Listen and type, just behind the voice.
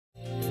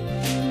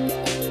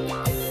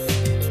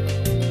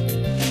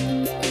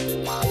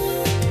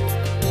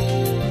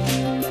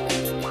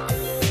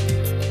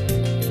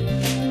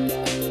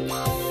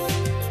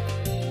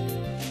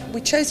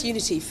chose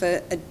Unity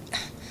for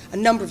a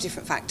number of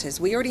different factors.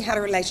 We already had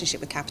a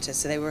relationship with Capita,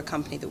 so they were a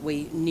company that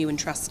we knew and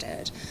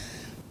trusted.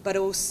 But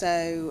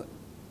also,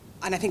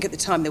 and I think at the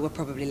time there were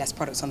probably less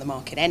products on the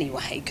market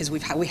anyway, because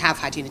we have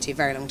had Unity a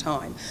very long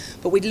time.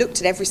 But we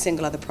looked at every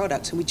single other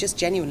product and we just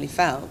genuinely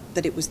felt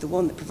that it was the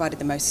one that provided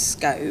the most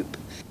scope.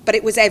 But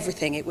it was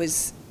everything.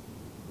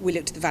 We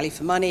looked at the value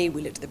for money,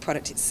 we looked at the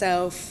product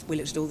itself, we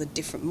looked at all the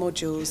different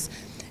modules.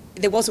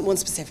 There wasn't one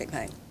specific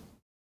thing.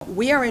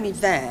 We are only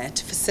there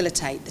to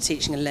facilitate the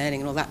teaching and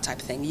learning and all that type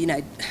of thing. You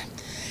know,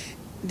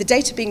 the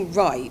data being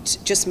right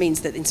just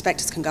means that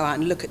inspectors can go out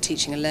and look at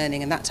teaching and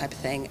learning and that type of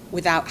thing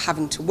without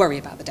having to worry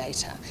about the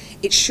data.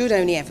 It should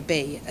only ever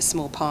be a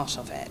small part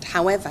of it.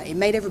 However, it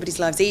made everybody's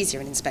lives easier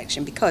in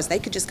inspection because they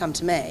could just come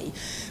to me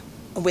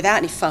and without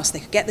any fuss, they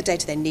could get the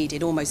data they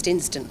needed almost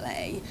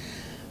instantly.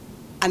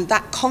 And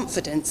that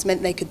confidence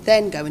meant they could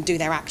then go and do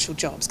their actual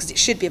jobs, because it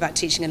should be about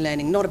teaching and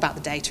learning, not about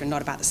the data and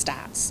not about the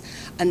stats.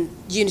 And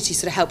Unity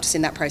sort of helped us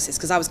in that process,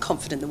 because I was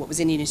confident that what was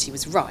in Unity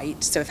was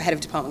right. So if a head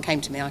of department came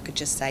to me, I could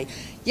just say,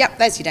 yep,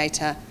 there's your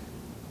data,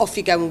 off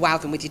you go and wow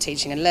them with your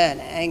teaching and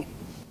learning.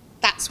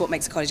 That's what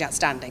makes a college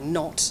outstanding,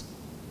 not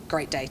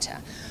great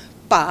data.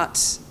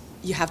 But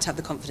you have to have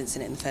the confidence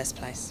in it in the first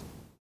place.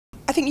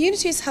 I think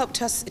Unity has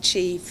helped us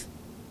achieve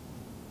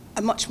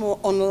a much more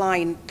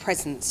online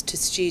presence to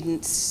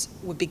students.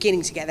 We're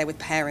beginning to get there with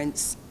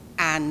parents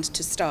and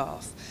to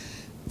staff.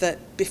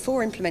 That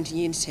before implementing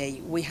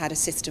Unity, we had a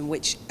system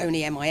which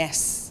only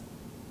MIS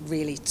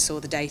really saw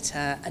the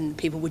data and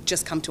people would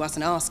just come to us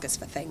and ask us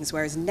for things,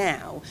 whereas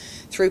now,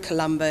 through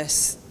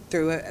Columbus,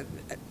 through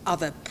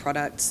other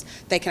products,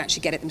 they can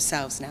actually get it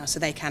themselves now, so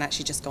they can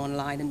actually just go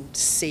online and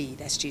see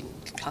their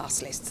student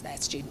class lists, their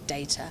student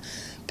data.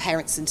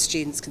 Parents and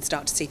students can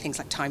start to see things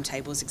like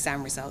timetables,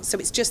 exam results. So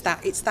it's just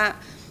that, it's that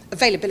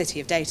availability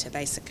of data,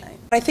 basically.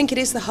 I think it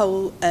is the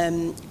whole,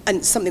 and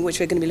something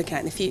which we're going to be looking at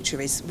in the future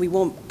is we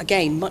want,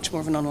 again, much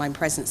more of an online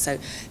presence, so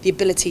the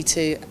ability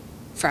to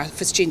for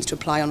students to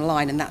apply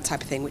online and that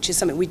type of thing, which is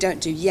something we don't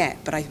do yet,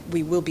 but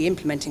we will be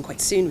implementing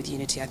quite soon with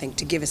Unity, I think,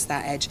 to give us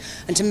that edge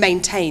and to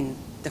maintain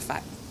the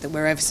fact that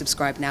we're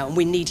oversubscribed now, and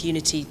we need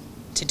Unity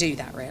to do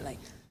that, really.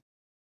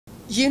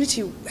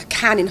 Unity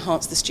can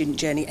enhance the student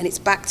journey, and it's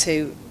back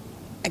to,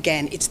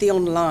 again, it's the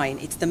online,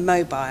 it's the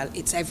mobile,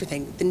 it's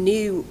everything. The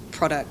new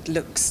product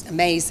looks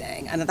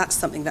amazing, and that's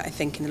something that I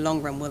think in the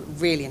long run will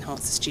really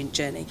enhance the student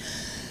journey.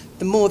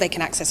 The more they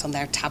can access on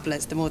their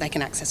tablets, the more they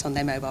can access on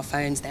their mobile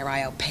phones, their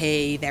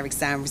ILP, their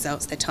exam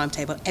results, their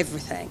timetable,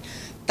 everything.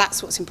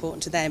 That's what's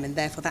important to them, and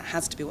therefore that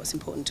has to be what's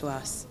important to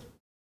us.